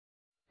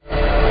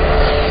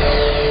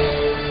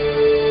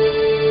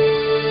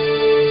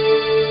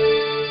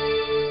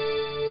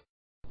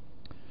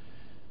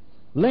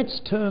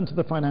Let's turn to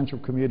the financial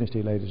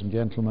community, ladies and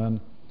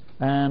gentlemen,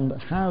 and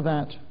how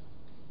that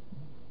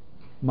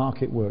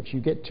market works. You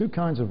get two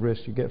kinds of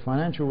risk. You get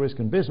financial risk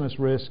and business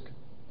risk.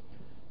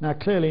 Now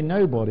clearly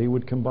nobody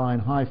would combine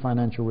high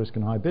financial risk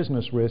and high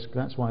business risk.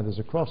 That's why there's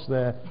a cross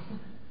there.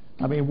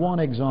 I mean, one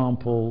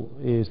example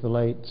is the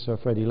late Sir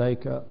Freddie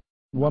Laker.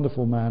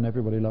 Wonderful man,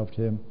 everybody loved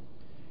him.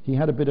 He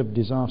had a bit of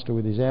disaster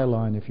with his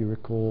airline, if you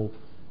recall.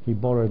 He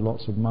borrowed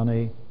lots of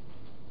money.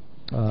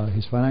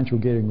 His financial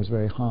gearing was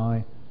very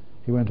high.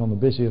 He went on the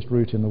busiest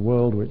route in the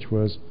world, which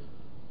was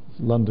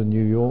London,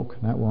 New York,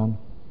 that one.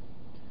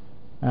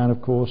 And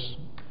of course,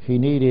 he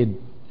needed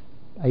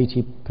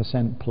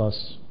 80%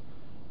 plus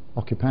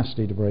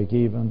occupancy to break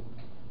even,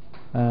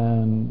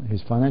 and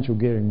his financial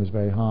gearing was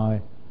very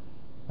high,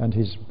 and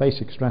his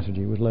basic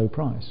strategy was low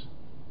price.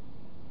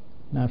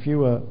 Now, if you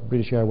were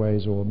British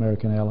Airways or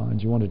American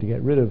Airlines, you wanted to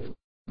get rid of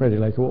Freddie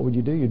Laker, what would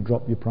you do? You'd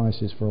drop your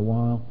prices for a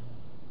while,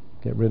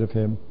 get rid of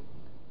him.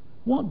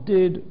 What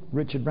did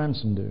Richard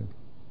Branson do?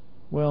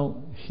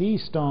 Well, he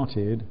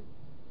started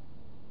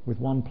with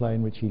one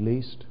plane which he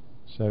leased,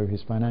 so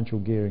his financial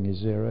gearing is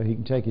zero. He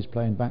can take his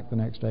plane back the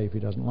next day if he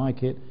doesn't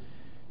like it.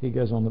 He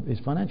goes on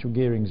his financial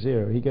gearing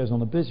zero. He goes on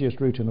the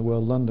busiest route in the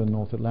world, London,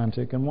 North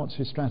Atlantic, and what's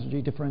his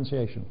strategy?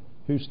 Differentiation.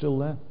 Who's still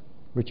there?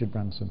 Richard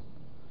Branson.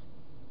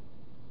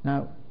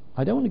 Now,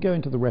 I don't want to go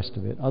into the rest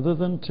of it other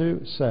than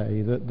to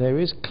say that there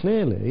is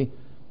clearly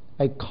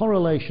a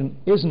correlation,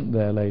 isn't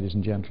there, ladies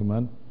and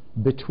gentlemen,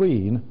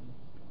 between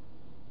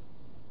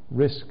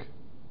risk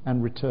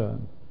and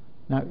return.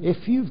 Now,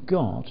 if you've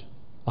got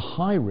a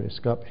high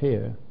risk up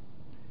here,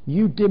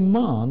 you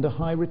demand a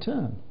high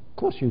return. Of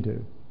course you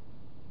do.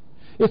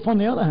 If, on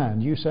the other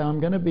hand, you say, I'm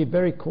going to be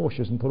very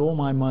cautious and put all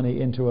my money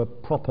into a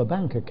proper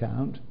bank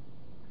account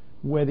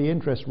where the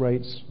interest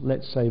rates,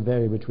 let's say,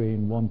 vary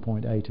between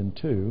 1.8 and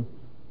 2,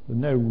 with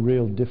no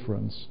real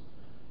difference,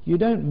 you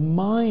don't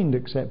mind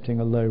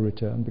accepting a low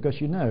return because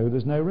you know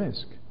there's no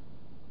risk.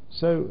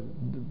 So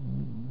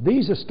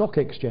these are stock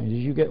exchanges.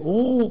 You get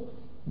all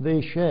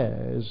the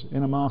shares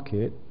in a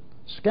market,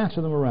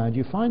 scatter them around,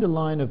 you find a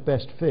line of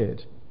best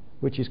fit,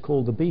 which is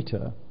called the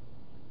beta,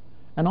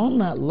 and on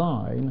that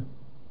line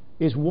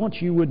is what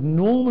you would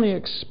normally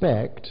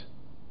expect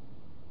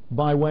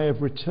by way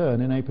of return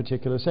in a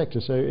particular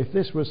sector. So if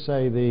this was,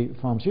 say, the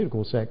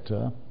pharmaceutical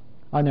sector,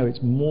 I know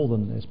it's more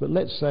than this, but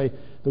let's say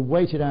the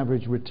weighted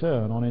average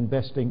return on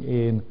investing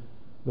in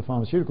the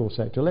pharmaceutical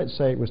sector, let's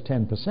say it was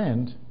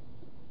 10%,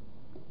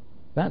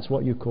 that's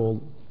what you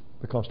call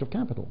the cost of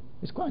capital.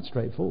 It's quite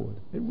straightforward.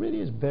 It really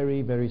is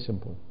very, very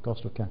simple,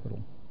 cost of capital.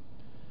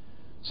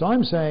 So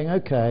I'm saying,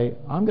 okay,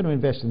 I'm going to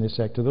invest in this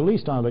sector. The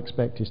least I'll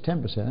expect is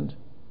 10%.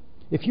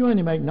 If you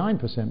only make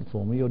 9%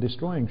 for me, you're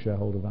destroying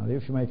shareholder value.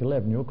 If you make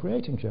 11%, you're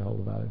creating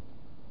shareholder value.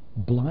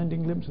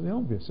 Blinding glimpse of the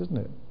obvious, isn't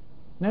it?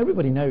 Now,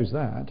 everybody knows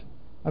that.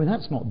 I mean,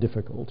 that's not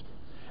difficult.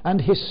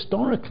 And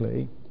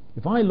historically,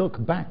 if I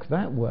look back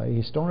that way,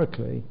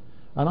 historically,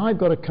 and I've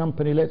got a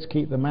company, let's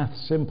keep the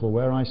maths simple,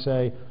 where I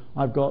say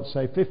I've got,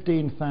 say,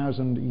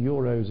 15,000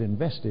 euros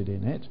invested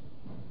in it,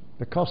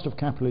 the cost of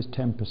capital is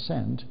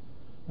 10%,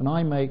 and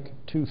I make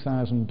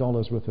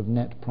 $2,000 worth of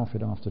net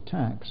profit after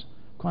tax,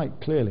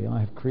 quite clearly I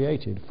have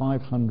created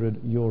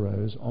 500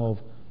 euros of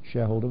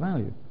shareholder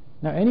value.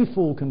 Now, any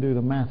fool can do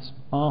the maths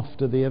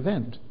after the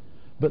event,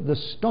 but the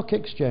stock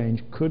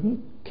exchange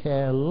couldn't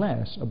care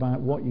less about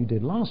what you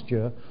did last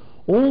year.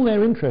 All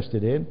they're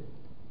interested in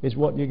is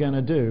what you're going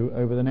to do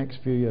over the next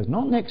few years.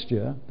 Not next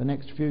year, the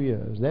next few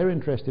years. They're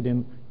interested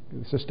in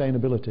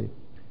sustainability,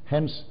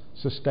 hence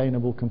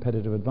sustainable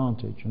competitive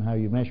advantage and how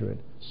you measure it.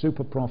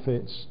 Super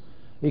profits,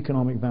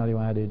 economic value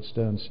added,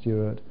 Stern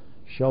Stewart,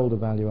 shoulder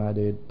value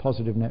added,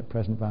 positive net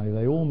present value,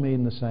 they all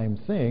mean the same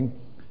thing.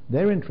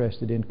 They're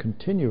interested in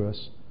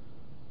continuous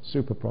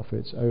super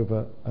profits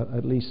over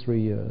at least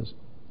 3 years.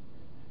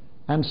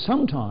 And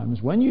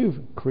sometimes when you've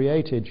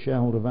created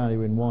shareholder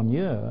value in 1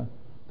 year,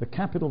 the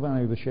capital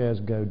value of the shares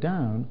go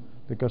down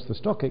because the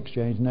stock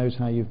exchange knows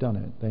how you've done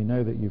it. They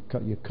know that you've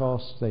cut your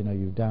costs, they know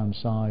you've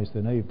downsized,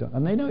 they know you've done,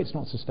 and they know it's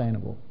not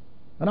sustainable.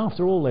 And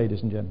after all,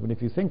 ladies and gentlemen,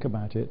 if you think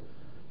about it,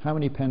 how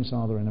many pence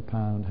are there in a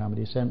pound? How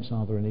many cents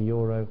are there in a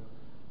euro?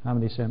 How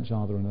many cents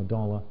are there in a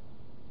dollar?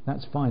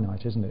 That's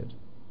finite, isn't it?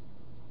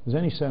 There's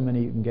only so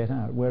many you can get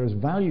out, whereas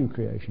value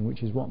creation,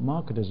 which is what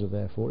marketers are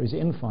there for, is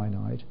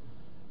infinite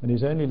and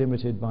is only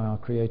limited by our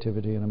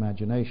creativity and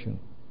imagination.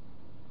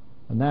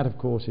 And that, of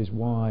course, is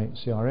why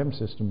CRM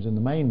systems in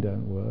the main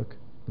don't work.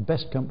 The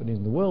best companies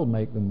in the world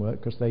make them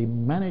work because they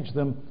manage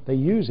them, they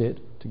use it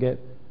to get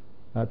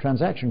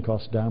transaction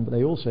costs down, but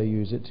they also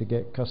use it to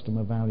get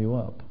customer value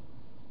up.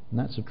 And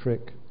that's a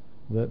trick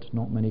that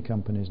not many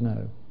companies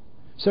know.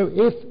 So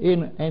if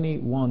in any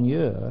 1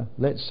 year,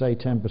 let's say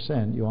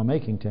 10%, you are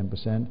making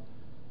 10%,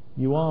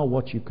 you are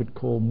what you could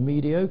call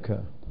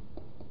mediocre,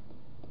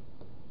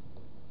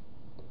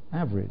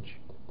 average.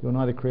 You're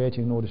neither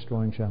creating nor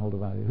destroying shareholder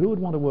value. Who would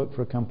want to work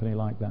for a company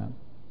like that?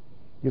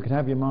 You could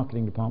have your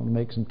marketing department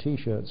make some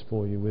t-shirts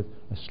for you with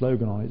a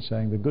slogan on it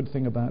saying, the good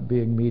thing about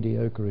being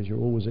mediocre is you're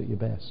always at your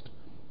best.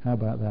 How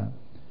about that?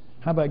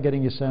 How about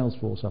getting your sales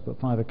force up at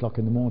 5 o'clock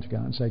in the morning to go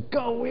out and say,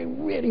 "God, we're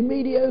really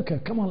mediocre,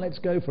 come on, let's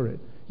go for it"?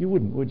 You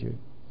wouldn't, would you?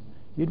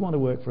 You'd want to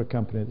work for a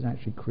company that's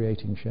actually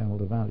creating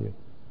shareholder value.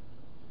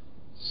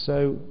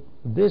 So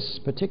this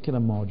particular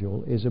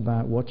module is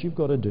about what you've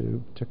got to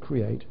do to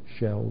create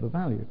shareholder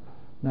value.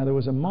 Now, there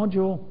was a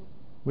module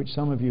which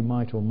some of you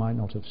might or might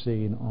not have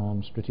seen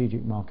on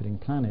strategic marketing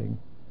planning,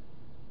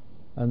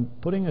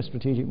 and putting a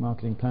strategic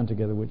marketing plan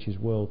together which is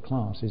world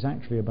class is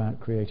actually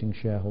about creating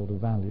shareholder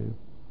value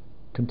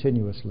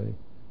continuously.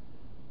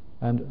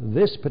 And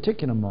this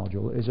particular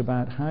module is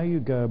about how you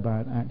go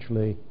about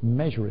actually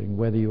measuring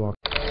whether you are